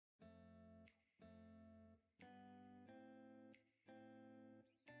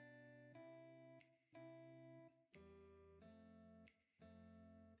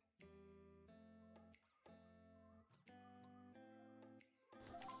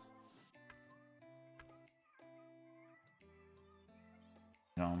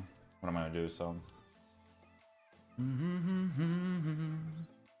you know, what I'm gonna do, so.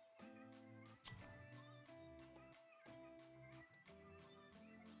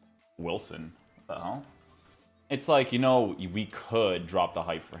 Wilson, what the hell? It's like, you know, we could drop the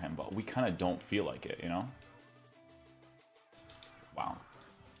hype for him, but we kind of don't feel like it, you know? Wow.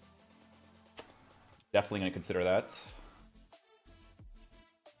 Definitely gonna consider that.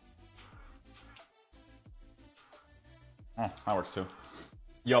 Oh, that works too.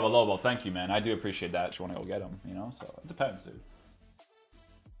 Yo, but Lobo, thank you, man. I do appreciate that. You want to go get him, you know? So it depends,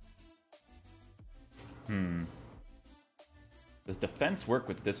 dude. Does defense work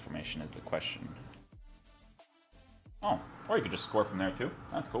with this formation is the question. Oh, or you could just score from there too.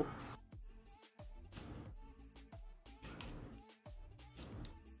 That's cool.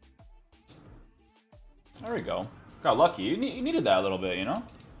 There we go. Got lucky. You needed that a little bit, you know?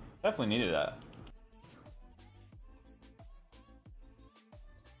 Definitely needed that.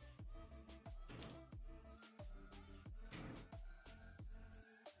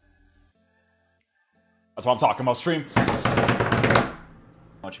 That's what I'm talking about, stream.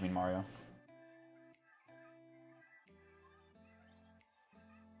 What you mean, Mario?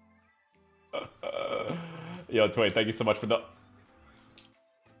 Yo, Tway, thank you so much for the...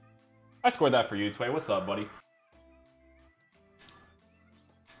 I scored that for you, Tway. What's up, buddy?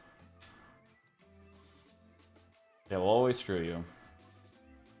 They will always screw you.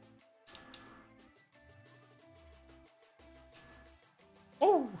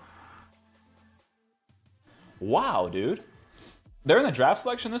 Oh! Wow, dude. They're in the draft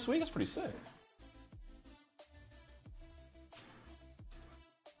selection this week? That's pretty sick.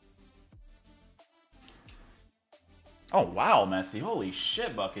 Oh, wow, Messi. Holy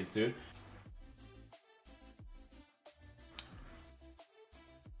shit buckets, dude.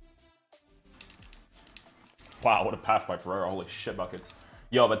 Wow, what a pass by Pereira. Holy shit buckets.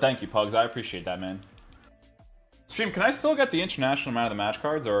 Yo, but thank you, Pugs. I appreciate that, man. Stream, can I still get the international man of the match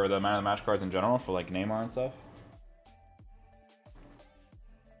cards or the man of the match cards in general for like Neymar and stuff?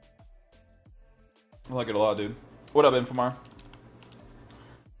 I like it a lot, dude. What up, Infomar?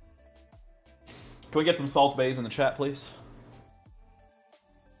 Can we get some salt bays in the chat, please?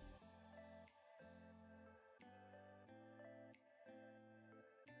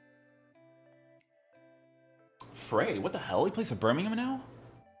 Frey, what the hell? He plays for Birmingham now?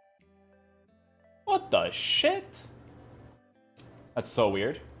 What the shit? That's so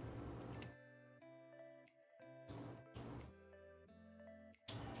weird.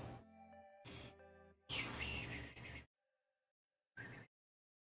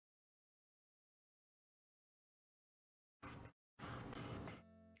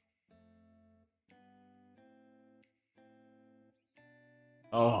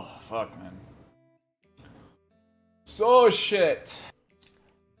 Oh, fuck, man. So shit.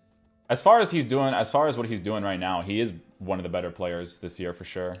 As far as what he's doing right now, he is one of the better players this year for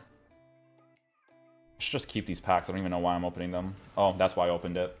sure. I should just keep these packs. I don't even know why I'm opening them. Oh, that's why I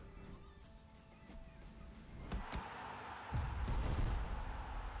opened it.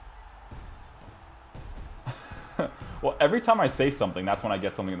 Well, every time I say something, that's when I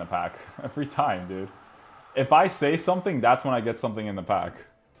get something in the pack. Every time, dude. If I say something, that's when I get something in the pack.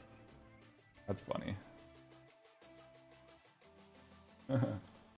 That's funny.